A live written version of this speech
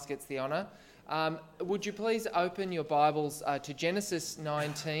gets the honour. Would you please open your Bibles to Genesis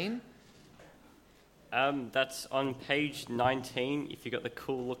 19? That's on page 19, if you've got the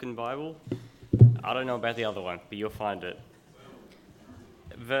cool-looking Bible. I don't know about the other one, but you'll find it.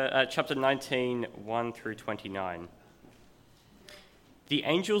 Chapter 19, 1 through 29. The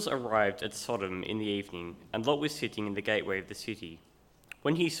angels arrived at Sodom in the evening, and Lot was sitting in the gateway of the city.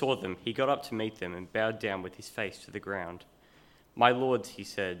 When he saw them, he got up to meet them and bowed down with his face to the ground. "My lords," he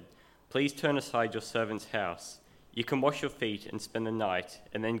said, "please turn aside your servant's house. You can wash your feet and spend the night,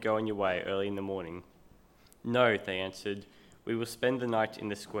 and then go on your way early in the morning." "No," they answered, "we will spend the night in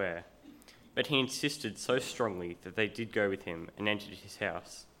the square." But he insisted so strongly that they did go with him and entered his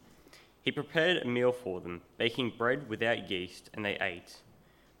house. He prepared a meal for them, baking bread without yeast, and they ate.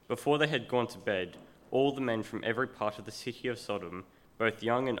 Before they had gone to bed, all the men from every part of the city of Sodom, both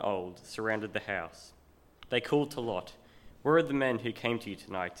young and old, surrounded the house. They called to Lot, "Where are the men who came to you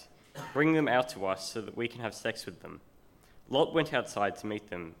tonight? Bring them out to us so that we can have sex with them." Lot went outside to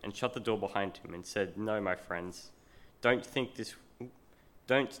meet them and shut the door behind him and said, "No, my friends, don't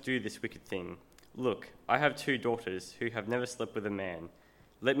do this wicked thing. Look, I have 2 daughters who have never slept with a man.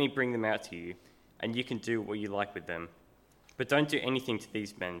 Let me bring them out to you, and you can do what you like with them. But don't do anything to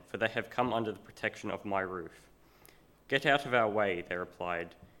these men, for they have come under the protection of my roof." "Get out of our way," they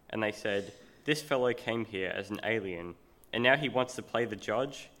replied. And they said, "This fellow came here as an alien, and now he wants to play the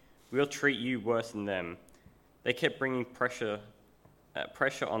judge? We'll treat you worse than them." They kept bringing pressure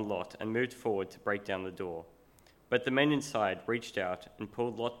on Lot and moved forward to break down the door. But the men inside reached out and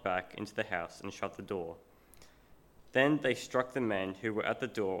pulled Lot back into the house and shut the door. Then they struck the men who were at the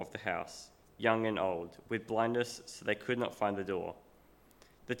door of the house, young and old, with blindness so they could not find the door.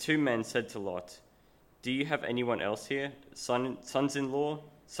 The 2 men said to Lot, "Do you have anyone else here, sons-in-law,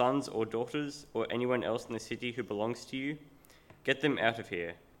 sons or daughters, or anyone else in the city who belongs to you? Get them out of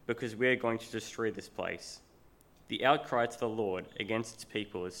here, because we are going to destroy this place. The outcry to the Lord against its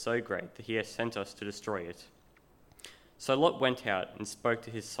people is so great that he has sent us to destroy it." So Lot went out and spoke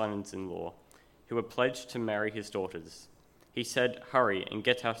to his sons-in-law, who were pledged to marry his daughters. He said, "Hurry and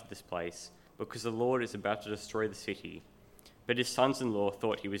get out of this place, because the Lord is about to destroy the city." But his sons-in-law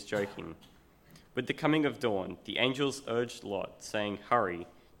thought he was joking. With the coming of dawn, the angels urged Lot, saying, "Hurry,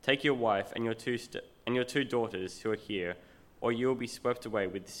 take your wife and your two daughters who are here, or you will be swept away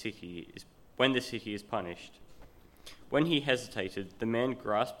with the city when the city is punished." When he hesitated, the man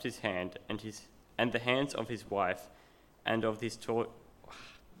grasped his hand and the hands of his wife and of his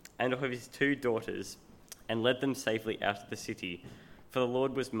 2 daughters, and led them safely out of the city, for the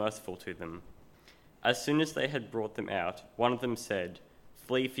Lord was merciful to them. As soon as they had brought them out, one of them said,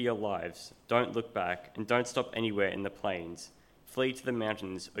 "Flee for your lives, don't look back, and don't stop anywhere in the plains. Flee to the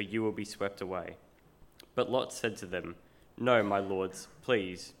mountains, or you will be swept away." But Lot said to them, "No, my lords,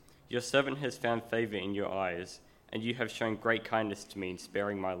 please. Your servant has found favor in your eyes, and you have shown great kindness to me in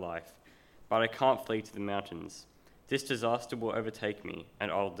sparing my life. But I can't flee to the mountains. This disaster will overtake me, and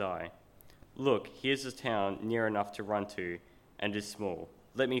I'll die. Look, here's a town near enough to run to, and is small.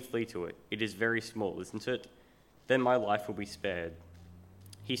 Let me flee to it. It is very small, isn't it? Then my life will be spared."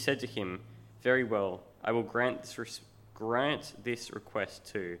 He said to him, "Very well, I will grant this request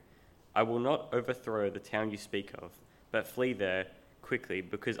too. I will not overthrow the town you speak of, but flee there quickly,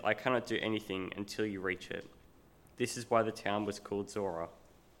 because I cannot do anything until you reach it." This is why the town was called Zor.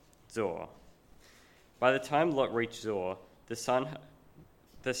 By the time Lot reached Zor, the sun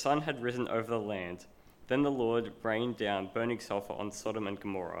had risen over the land. Then the Lord rained down burning sulfur on Sodom and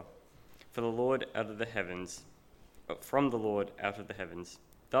Gomorrah, from the Lord out of the heavens.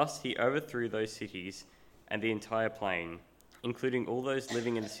 Thus he overthrew those cities and the entire plain, including all those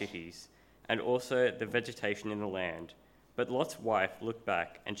living in the cities, and also the vegetation in the land. But Lot's wife looked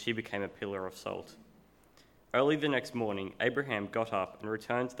back, and she became a pillar of salt. Early the next morning, Abraham got up and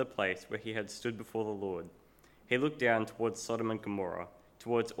returned to the place where he had stood before the Lord. He looked down towards Sodom and Gomorrah,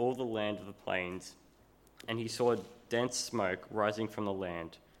 towards all the land of the plains, and he saw dense smoke rising from the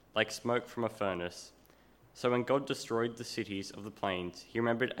land, like smoke from a furnace. So when God destroyed the cities of the plains, he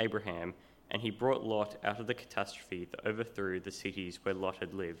remembered Abraham, and he brought Lot out of the catastrophe that overthrew the cities where Lot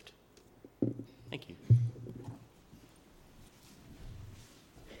had lived. Thank you.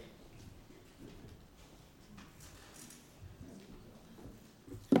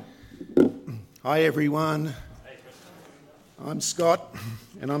 Hi everyone, I'm Scott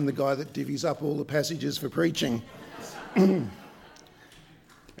and I'm the guy that divvies up all the passages for preaching.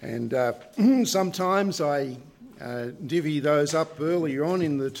 And sometimes I divvy those up earlier on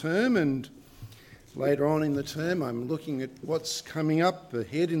in the term, and later on in the term I'm looking at what's coming up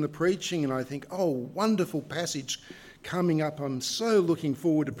ahead in the preaching and I think, oh, wonderful passage coming up. I'm so looking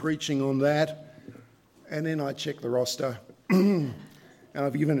forward to preaching on that. And then I check the roster and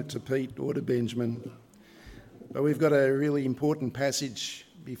I've given it to Pete or to Benjamin. But we've got a really important passage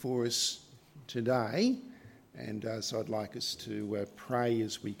before us today, and so I'd like us to pray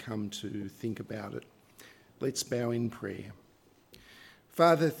as we come to think about it. Let's bow in prayer.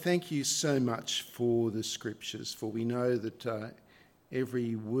 Father, thank you so much for the scriptures, for we know that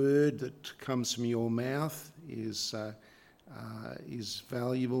every word that comes from your mouth is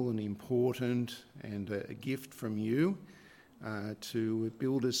valuable and important, and a gift from you to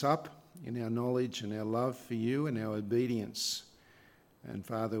build us up in our knowledge and our love for you and our obedience. And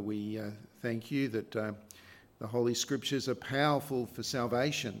Father, we thank you that the Holy Scriptures are powerful for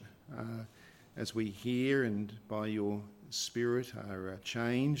salvation as we hear and by your Spirit are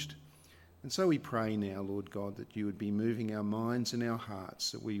changed. And so we pray now, Lord God, that you would be moving our minds and our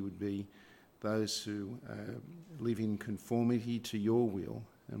hearts, that we would be those who live in conformity to your will.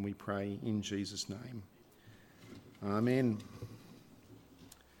 And we pray in Jesus' name. Amen.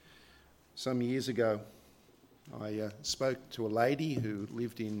 Some years ago, I spoke to a lady who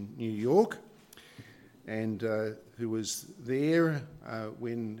lived in New York and who was there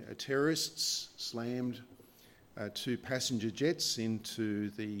when terrorists slammed two passenger jets into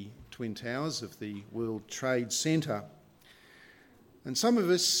the Twin Towers of the World Trade Center. And some of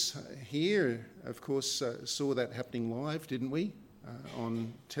us here, of course, saw that happening live, didn't we?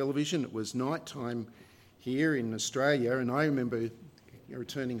 On television. It was night time here in Australia, and I remember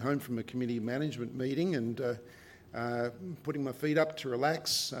returning home from a committee management meeting and putting my feet up to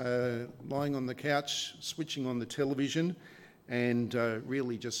relax, lying on the couch, switching on the television, and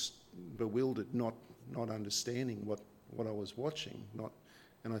really just bewildered, not understanding what I was watching.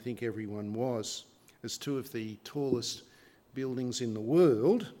 And I think everyone was. As two of the tallest buildings in the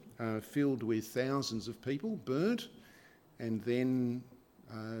world, filled with thousands of people, burnt, and then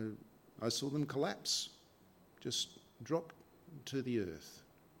I saw them collapse, just drop to the earth,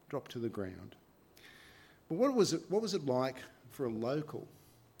 drop to the ground. But what was it like for a local?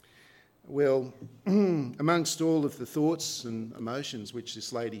 Well, amongst all of the thoughts and emotions which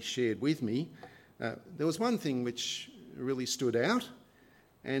this lady shared with me, there was one thing which really stood out,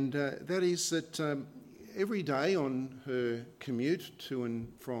 and that is that every day on her commute to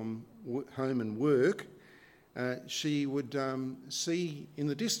and from home and work, she would see in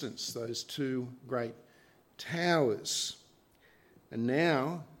the distance those two great towers. And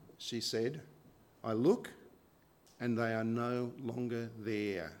now, she said, I look and they are no longer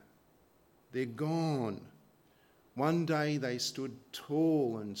there. They're gone. One day they stood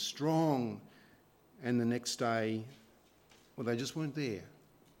tall and strong, and the next day, well, they just weren't there,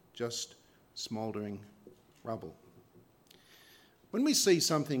 just smouldering rubble. When we see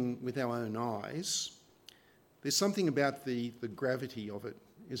something with our own eyes, there's something about the gravity of it,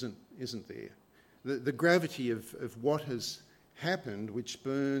 isn't there? The gravity of what has happened, which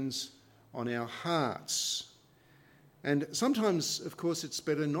burns on our hearts. And sometimes, of course, it's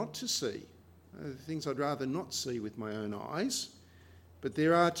better not to see things I'd rather not see with my own eyes. But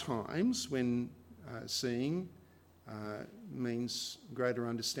there are times when seeing means greater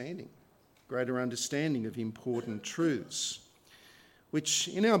understanding of important truths, which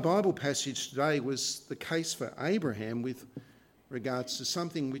in our Bible passage today was the case for Abraham with regards to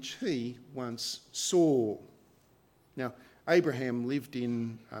something which he once saw. Now, Abraham lived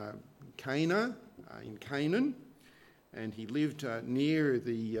in Canaan, and he lived near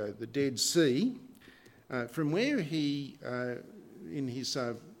the Dead Sea, from where he, in his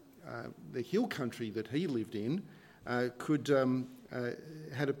the hill country that he lived in,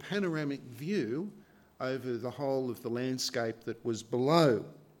 had a panoramic view over the whole of the landscape that was below.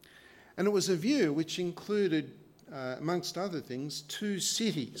 And it was a view which included, amongst other things, two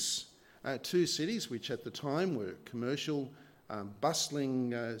cities which at the time were commercial,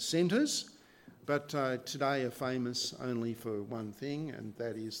 bustling centres, but today are famous only for one thing, and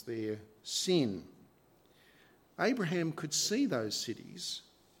that is their sin. Abraham could see those cities,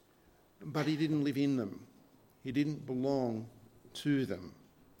 but he didn't live in them. He didn't belong to them.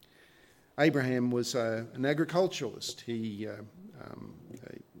 Abraham was an agriculturalist. He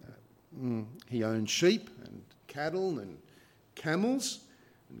owned sheep and cattle and camels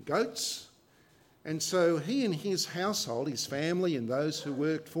and goats. And so he and his household, his family and those who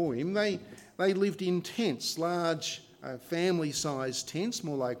worked for him, they lived in tents, large family-sized tents,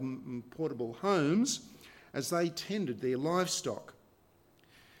 more like portable homes, as they tended their livestock.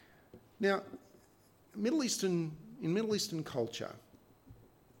 Now, in Middle Eastern culture,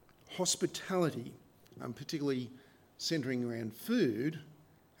 hospitality, particularly centering around food,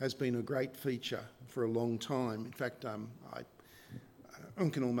 has been a great feature for a long time. In fact, I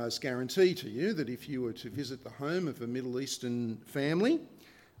can almost guarantee to you that if you were to visit the home of a Middle Eastern family,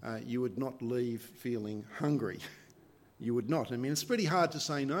 you would not leave feeling hungry. You would not. I mean, it's pretty hard to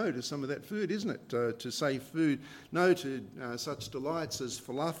say no to some of that food, isn't it? To say no to such delights as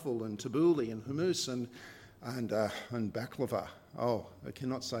falafel and tabbouleh and hummus and baklava. Oh, I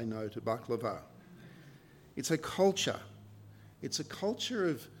cannot say no to baklava. It's a culture. It's a culture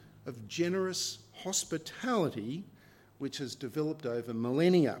of generous hospitality which has developed over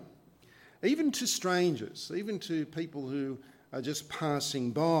millennia, even to strangers, even to people who are just passing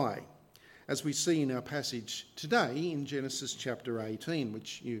by, as we see in our passage today in Genesis chapter 18,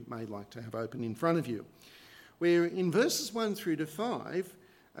 which you may like to have open in front of you, where in verses 1 through to 5,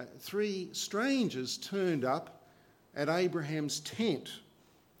 3 strangers turned up at Abraham's tent.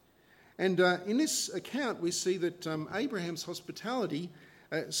 And in this account, we see that Abraham's hospitality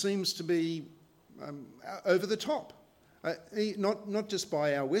seems to be over the top. Not just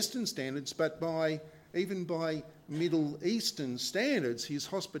by our Western standards, but even by Middle Eastern standards, his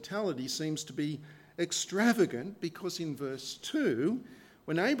hospitality seems to be extravagant, because in verse 2,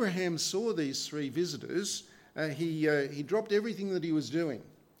 when Abraham saw these 3 visitors, he dropped everything that he was doing,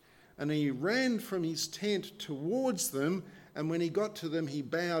 and he ran from his tent towards them, and when he got to them, he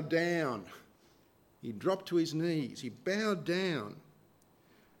bowed down. He dropped to his knees. He bowed down.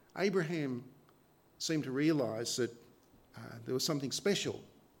 Abraham seemed to realise that there was something special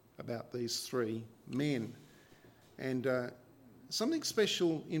about these 3 men, and something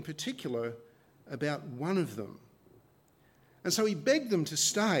special in particular about one of them. And so he begged them to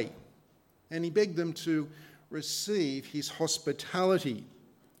stay, and he begged them to receive his hospitality.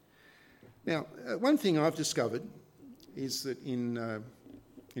 Now, one thing I've discovered is that in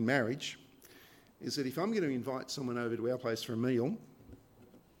marriage, is that if I'm going to invite someone over to our place for a meal,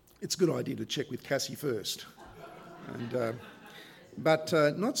 it's a good idea to check with Cassie first. But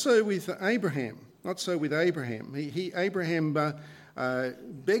not so with Abraham. Not so with Abraham. Abraham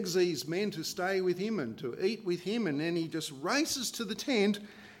begs these men to stay with him and to eat with him, and then he just races to the tent.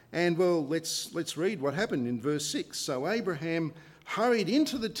 And well, let's read what happened in verse 6. So Abraham hurried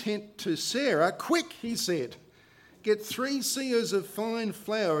into the tent to Sarah. "Quick," he said, "get 3 seahs of fine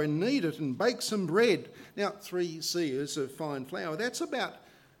flour and knead it and bake some bread." Now, 3 seahs of fine flour, that's about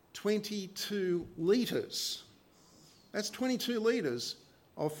 22 litres. That's 22 litres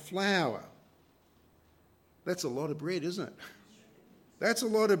of flour. That's a lot of bread, isn't it? That's a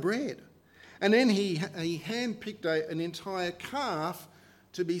lot of bread. And then he handpicked an entire calf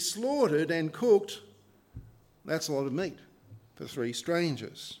to be slaughtered and cooked. That's a lot of meat for 3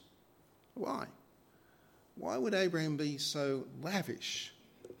 strangers. Why? Why would Abraham be so lavish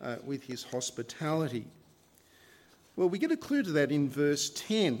with his hospitality? Well, we get a clue to that in verse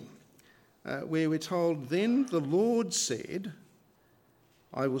 10. Where we're told, "Then the Lord said,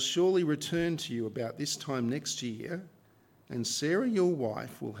 I will surely return to you about this time next year, and Sarah your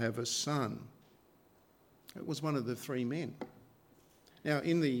wife will have a son." It was one of the 3 men. Now,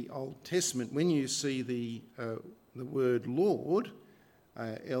 in the Old Testament, when you see the word Lord,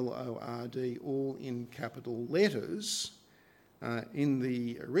 L-O-R-D, all in capital letters, in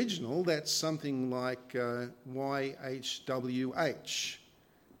the original, that's something like YHWH.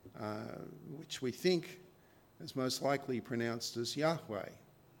 Which we think is most likely pronounced as Yahweh,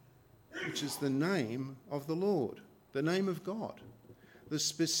 which is the name of the Lord, the name of God, the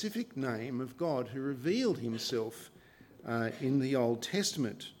specific name of God who revealed himself in the Old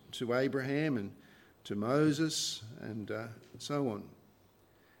Testament to Abraham and to Moses and so on.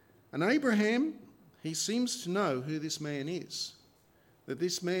 And Abraham, he seems to know who this man is, that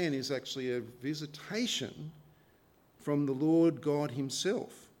this man is actually a visitation from the Lord God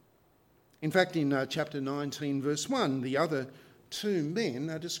himself. In fact, in chapter 19, verse 1, the other 2 men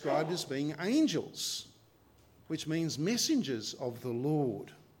are described as being angels, which means messengers of the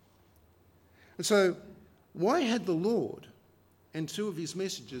Lord. And so, why had the Lord and 2 of his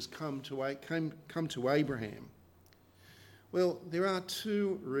messengers come to Abraham? Well, there are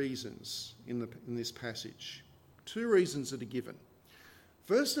 2 reasons in this passage. 2 reasons that are given.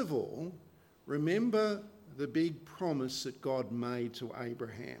 First of all, remember the big promise that God made to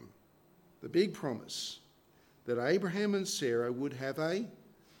Abraham. The big promise that Abraham and Sarah would have a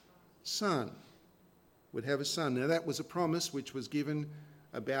son. Now, that was a promise which was given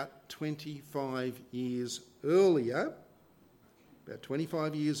about 25 years earlier.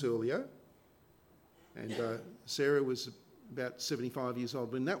 And Sarah was about 75 years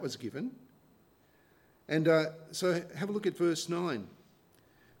old when that was given. And so have a look at verse 9,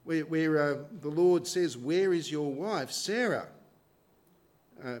 where the Lord says, "Where is your wife, Sarah?"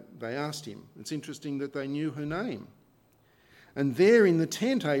 they asked him. It's interesting that they knew her name. And there in the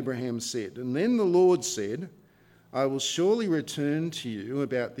tent, Abraham said, and then the Lord said, I will surely return to you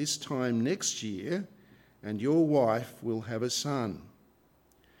about this time next year, and your wife will have a son.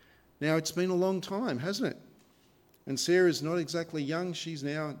 Now, it's been a long time, hasn't it? And Sarah's not exactly young. She's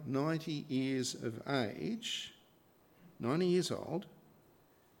now 90 years of age, 90 years old.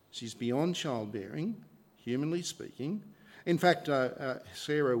 She's beyond childbearing, humanly speaking. In fact,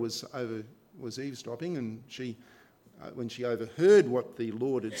 Sarah was eavesdropping, and when she overheard what the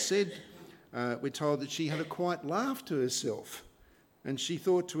Lord had said, we're told that she had a quiet laugh to herself. And she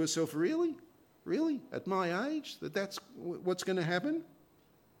thought to herself, really? Really? At my age? That's what's going to happen?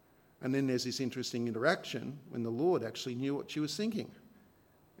 And then there's this interesting interaction when the Lord actually knew what she was thinking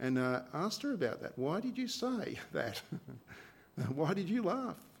and asked her about that. Why did you say that? Why did you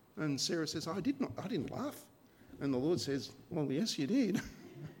laugh? And Sarah says, I didn't laugh. And the Lord says, well, yes, you did.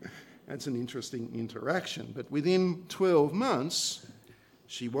 That's an interesting interaction. But within 12 months,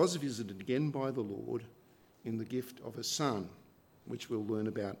 she was visited again by the Lord in the gift of a son, which we'll learn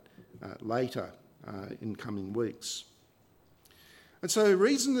about later in coming weeks. And so the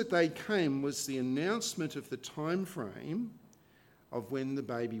reason that they came was the announcement of the time frame of when the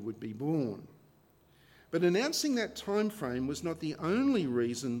baby would be born. But announcing that time frame was not the only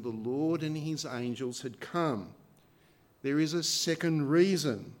reason the Lord and his angels had come. There is a second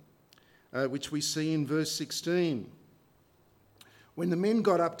reason, which we see in verse 16. When the men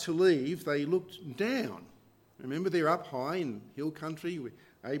got up to leave, they looked down. Remember, they're up high in hill country where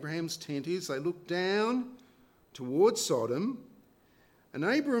Abraham's tent is. They looked down towards Sodom, and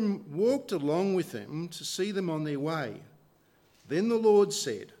Abram walked along with them to see them on their way. Then the Lord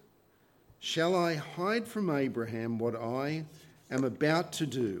said, Shall I hide from Abraham what I am about to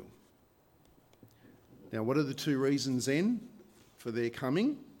do? Now, what are the two reasons then for their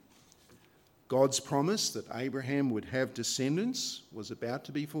coming? God's promise that Abraham would have descendants was about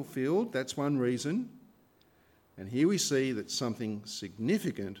to be fulfilled. That's one reason. And here we see that something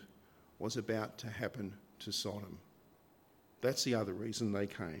significant was about to happen to Sodom. That's the other reason they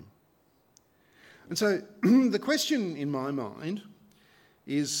came. And so the question in my mind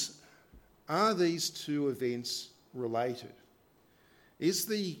is, are these two events related? Is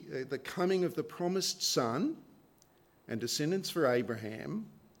the coming of the promised son and descendants for Abraham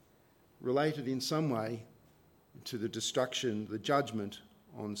related in some way to the destruction, the judgment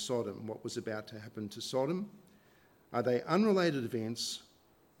on Sodom, what was about to happen to Sodom? Are they unrelated events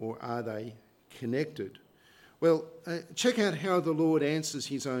or are they connected? Well, check out how the Lord answers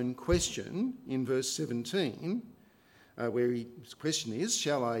his own question in verse 17, where his question is,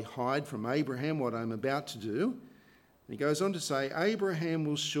 Shall I hide from Abraham what I'm about to do? And he goes on to say, Abraham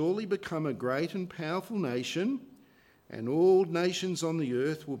will surely become a great and powerful nation, and all nations on the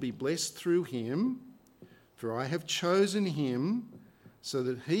earth will be blessed through him, for I have chosen him so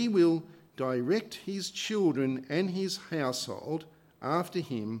that he will direct his children and his household after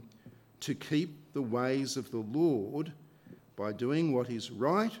him to keep the ways of the Lord by doing what is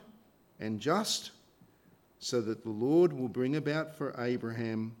right and just, so that the Lord will bring about for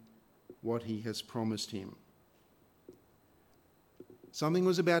Abraham what he has promised him. Something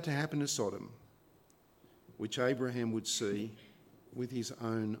was about to happen to Sodom, which Abraham would see with his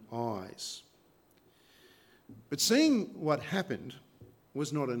own eyes. But seeing what happened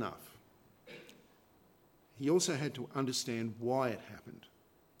was not enough. He also had to understand why it happened,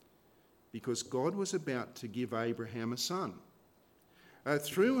 because God was about to give Abraham a son,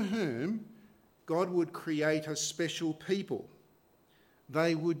 through whom God would create a special people.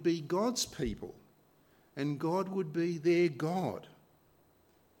 They would be God's people, and God would be their God.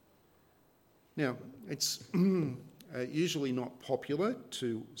 Now, it's usually not popular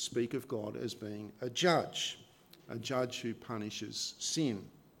to speak of God as being a judge who punishes sin.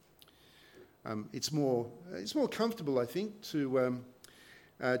 It's more comfortable, I think, to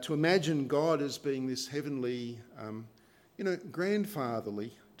imagine God as being this heavenly,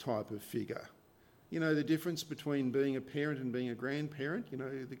 grandfatherly type of figure. You know, the difference between being a parent and being a grandparent. You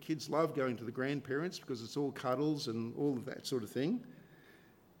know, the kids love going to the grandparents because it's all cuddles and all of that sort of thing.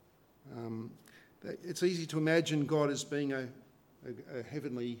 It's easy to imagine God as being a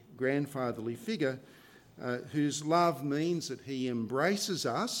heavenly grandfatherly figure whose love means that he embraces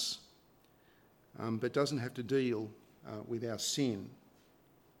us but doesn't have to deal with our sin,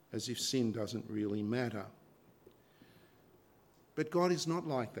 as if sin doesn't really matter. But God is not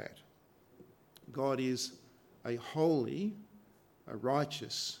like that. God is a holy, a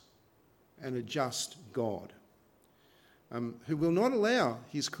righteous, and a just God, who will not allow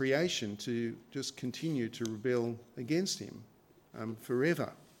his creation to just continue to rebel against him.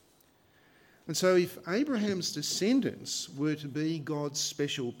 forever. And so if Abraham's descendants were to be God's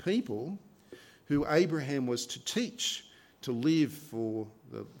special people, who Abraham was to teach to live for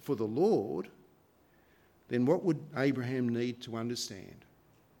the Lord, then what would Abraham need to understand?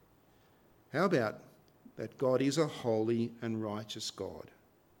 How about that God is a holy and righteous God?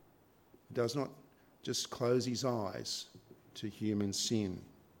 He does not just close his eyes to human sin.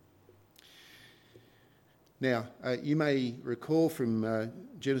 Now, you may recall from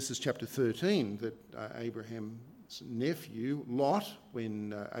Genesis chapter 13 that Abraham's nephew, Lot,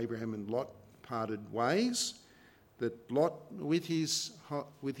 when Abraham and Lot parted ways, that Lot, with his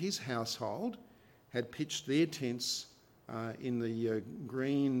household, had pitched their tents in the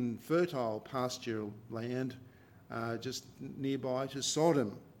green, fertile pasture land just nearby to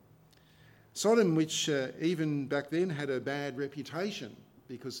Sodom. Sodom, which even back then had a bad reputation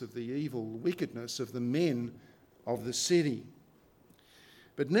because of the evil wickedness of the men of the city.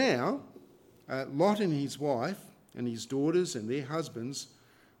 But now, Lot and his wife and his daughters and their husbands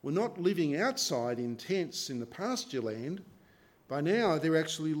were not living outside in tents in the pasture land. By now, they're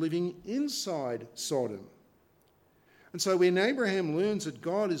actually living inside Sodom. And so when Abraham learns that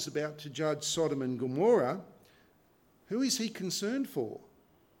God is about to judge Sodom and Gomorrah, who is he concerned for?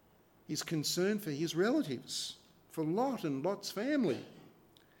 He's concerned for his relatives, for Lot and Lot's family.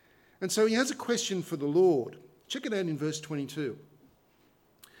 And so he has a question for the Lord. Check it out in verse 22.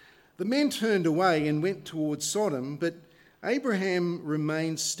 The men turned away and went towards Sodom, but Abraham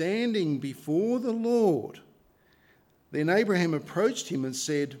remained standing before the Lord. Then Abraham approached him and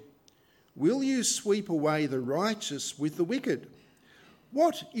said, "Will you sweep away the righteous with the wicked?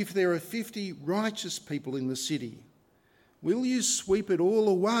 What if there are 50 righteous people in the city? Will you sweep it all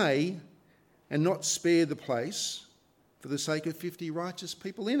away and not spare the place for the sake of 50 righteous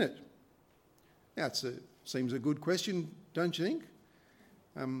people in it?" Now, seems a good question, don't you think?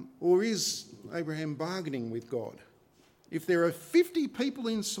 Or is Abraham bargaining with God? If there are 50 people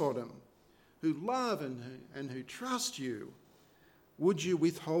in Sodom who love and who trust you, would you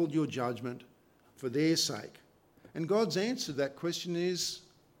withhold your judgment for their sake? And God's answer to that question is,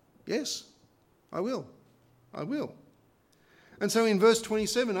 yes, I will. I will. And so in verse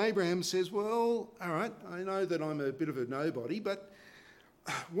 27, Abraham says, well, all right, I know that I'm a bit of a nobody, but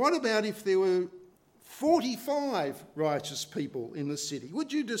what about if there were 45 righteous people in the city?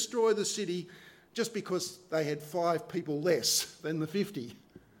 Would you destroy the city just because they had 5 people less than the 50?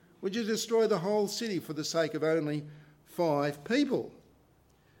 Would you destroy the whole city for the sake of only 5 people?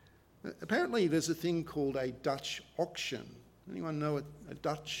 Apparently there's a thing called a Dutch auction. Anyone know what a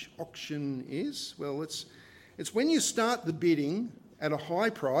Dutch auction is? Well, it's when you start the bidding at a high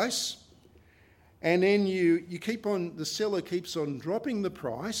price and then the seller keeps on dropping the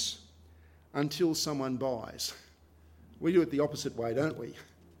price until someone buys. We do it the opposite way, don't we?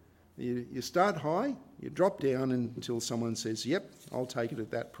 You start high, you drop down until someone says, yep, I'll take it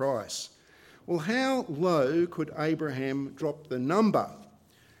at that price. Well, how low could Abraham drop the number?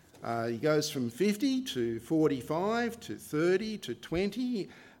 He goes from 50 to 45 to 30 to 20.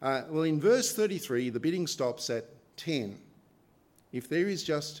 Well, in verse 33, the bidding stops at 10. If there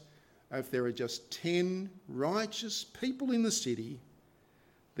are just 10 righteous people in the city,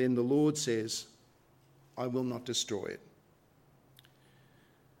 then the Lord says, I will not destroy it.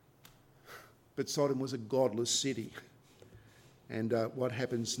 But Sodom was a godless city. And what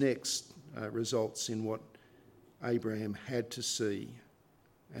happens next results in what Abraham had to see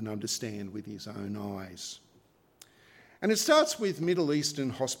and understand with his own eyes. And it starts with Middle Eastern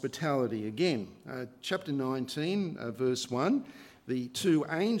hospitality again. Chapter 19, verse 1, the 2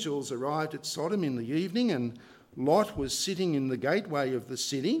 angels arrived at Sodom in the evening, and Lot was sitting in the gateway of the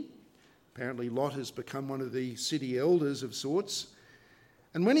city. Apparently Lot has become one of the city elders of sorts.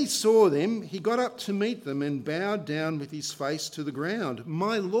 And when he saw them, he got up to meet them and bowed down with his face to the ground.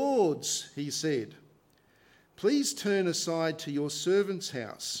 "My lords," he said, "please turn aside to your servant's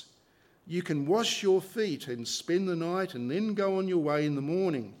house. You can wash your feet and spend the night and then go on your way in the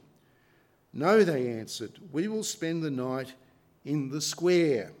morning." "No," they answered, "we will spend the night in the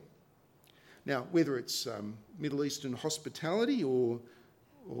square." Now, whether it's Middle Eastern hospitality or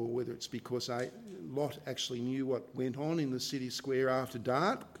whether it's because Lot actually knew what went on in the city square after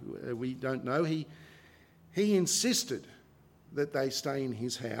dark, we don't know. He insisted that they stay in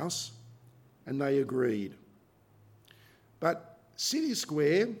his house, and they agreed. But city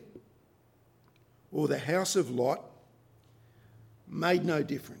square, or the house of Lot, made no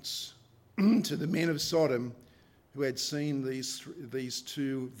difference to the men of Sodom who had seen these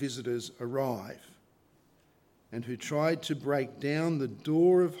 2 visitors arrive and who tried to break down the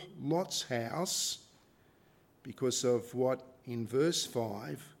door of Lot's house because of what in verse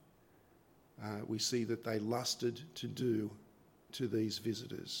 5, we see that they lusted to do to these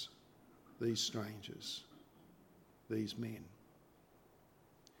visitors, these strangers, these men.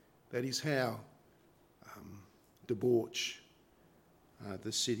 That is how debauch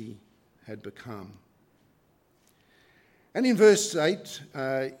the city had become. And in verse 8,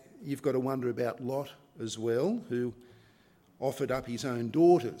 you've got to wonder about Lot as well, who offered up his own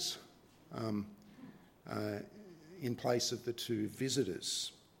daughters in place of the two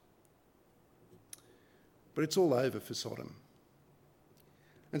visitors. But it's all over for Sodom.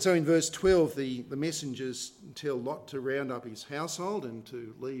 And so in verse 12, the messengers tell Lot to round up his household and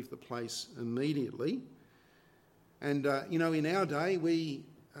to leave the place immediately. And, in our day,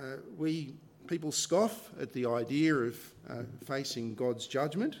 people scoff at the idea of facing God's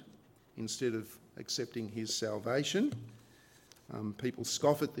judgment instead of accepting his salvation. People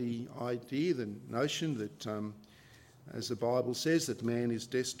scoff at the idea, the notion that, as the Bible says, that man is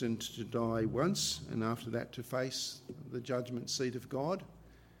destined to die once and after that to face the judgment seat of God.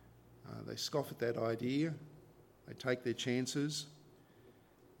 They scoff at that idea. They take their chances.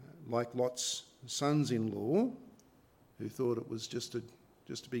 Like Lot's sons-in-law, who thought it was just a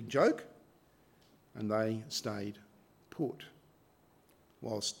big joke, and they stayed put,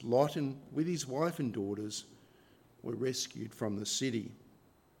 whilst Lot with his wife and daughters were rescued from the city.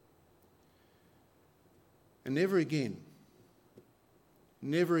 And never again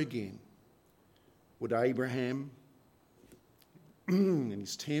would Abraham in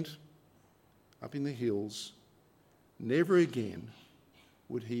his tent up in the hills, never again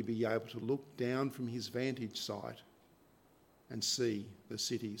would he be able to look down from his vantage site and see the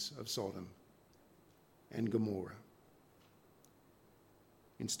cities of Sodom and Gomorrah.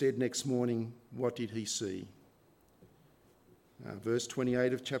 Instead, next morning, what did he see? Verse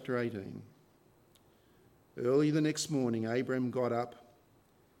 28 of chapter 18. Early the next morning, Abram got up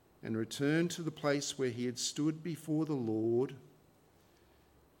and returned to the place where he had stood before the Lord.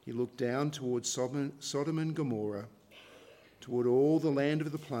 He looked down towards Sodom and Gomorrah, toward all the land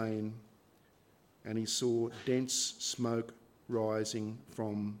of the plain, and he saw dense smoke rising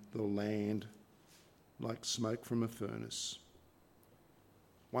from the land, like smoke from a furnace.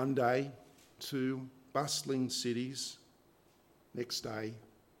 One day, 2 bustling cities. Next day,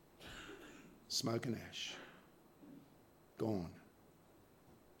 smoke and ash. Gone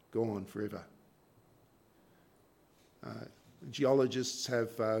forever. Geologists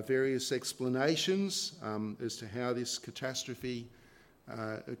have various explanations as to how this catastrophe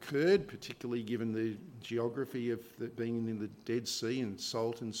occurred, particularly given the geography of being in the Dead Sea and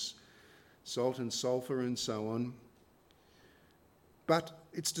salt and sulphur and so on. But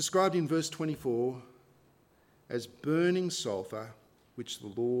it's described in verse 24 as burning sulphur, which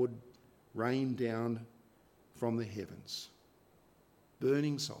the Lord rained down from the heavens.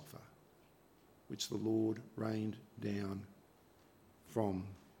 Burning sulphur, which the Lord rained down from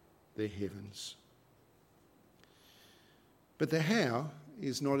the heavens. But the how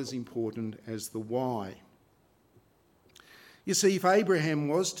is not as important as the why. You see, if Abraham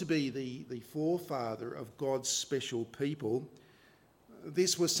was to be the forefather of God's special people,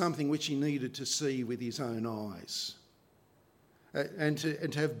 this was something which he needed to see with his own eyes and to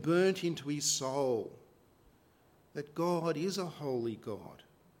have burnt into his soul that God is a holy God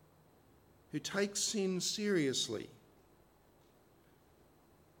who takes sin seriously.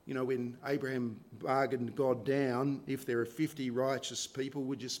 You know, when Abraham bargained God down, if there are 50 righteous people,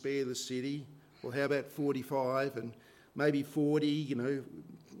 would you spare the city? Well, how about 45 and maybe 40? You know,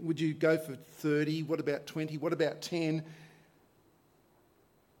 would you go for 30? What about 20? What about 10?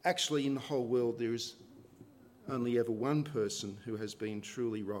 Actually, in the whole world, there is only ever one person who has been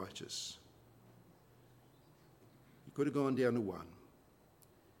truly righteous. He could have gone down to one.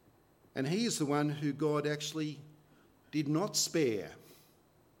 And he is the one who God actually did not spare,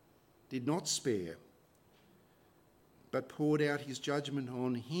 but poured out his judgment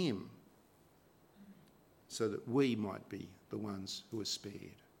on him so that we might be the ones who are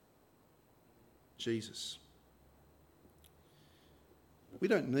spared. Jesus. We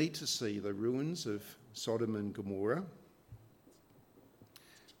don't need to see the ruins of Sodom and Gomorrah,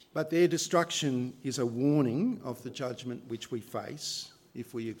 but their destruction is a warning of the judgment which we face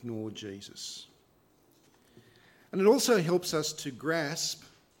if we ignore Jesus. And it also helps us to grasp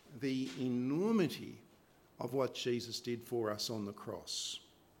the enormity of what Jesus did for us on the cross.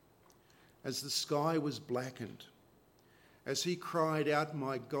 As the sky was blackened, as he cried out,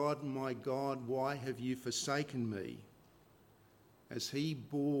 my God, why have you forsaken me?" As he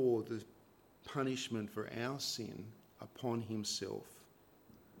bore the punishment for our sin upon himself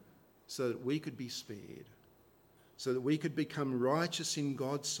so that we could be spared, so that we could become righteous in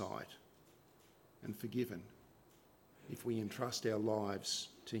God's sight and forgiven if we entrust our lives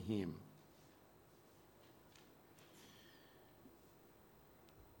to him.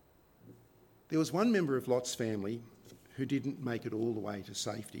 There was one member of Lot's family who didn't make it all the way to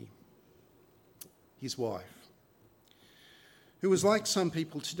safety. His wife, who was like some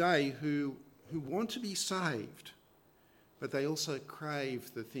people today who want to be saved, but they also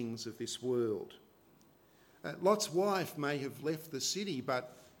crave the things of this world. Lot's wife may have left the city,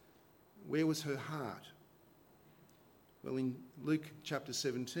 but where was her heart? Well, in Luke chapter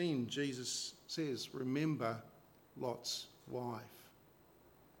 17, Jesus says, remember Lot's wife.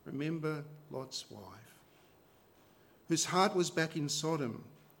 Remember Lot's wife, whose heart was back in Sodom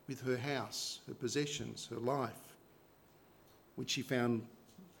with her house, her possessions, her life, which she found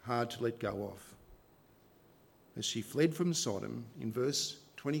hard to let go of. As she fled from Sodom, in verse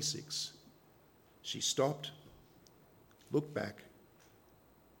 26, she stopped, looked back,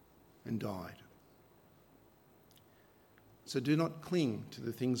 and died. So do not cling to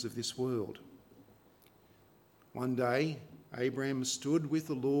the things of this world. One day, Abraham stood with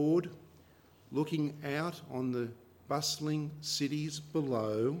the Lord, looking out on the bustling cities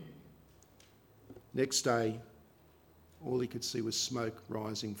below. Next day, all he could see was smoke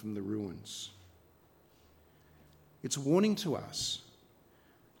rising from the ruins. It's a warning to us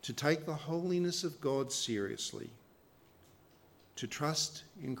to take the holiness of God seriously, to trust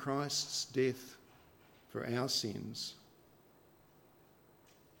in Christ's death for our sins,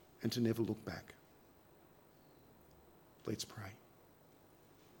 and to never look back. Let's pray.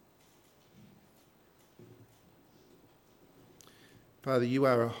 Father, you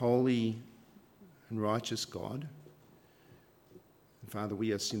are a holy and righteous God. And Father,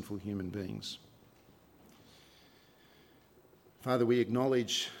 we are sinful human beings. Father, we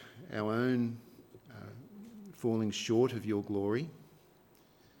acknowledge our own falling short of your glory.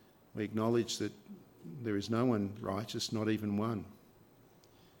 We acknowledge that there is no one righteous, not even one.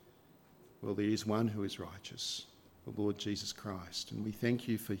 Well, there is one who is righteous, the Lord Jesus Christ. And we thank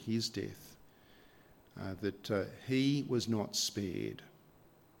you for his death, that he was not spared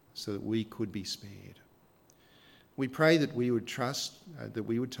so that we could be spared. We pray that we would trust, that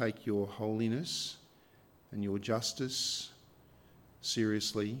we would take your holiness and your justice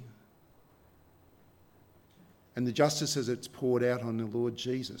seriously, and the justice as it's poured out on the Lord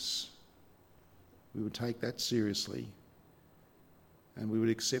Jesus. We would take that seriously, and we would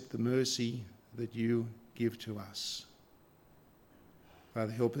accept the mercy that you give to us.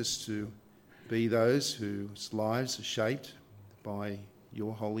 Father, help us to be those whose lives are shaped by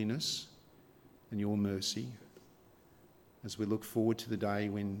your holiness and your mercy as we look forward to the day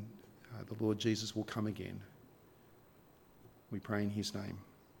when the Lord Jesus will come again. We pray in his name.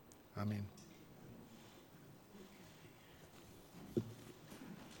 Amen.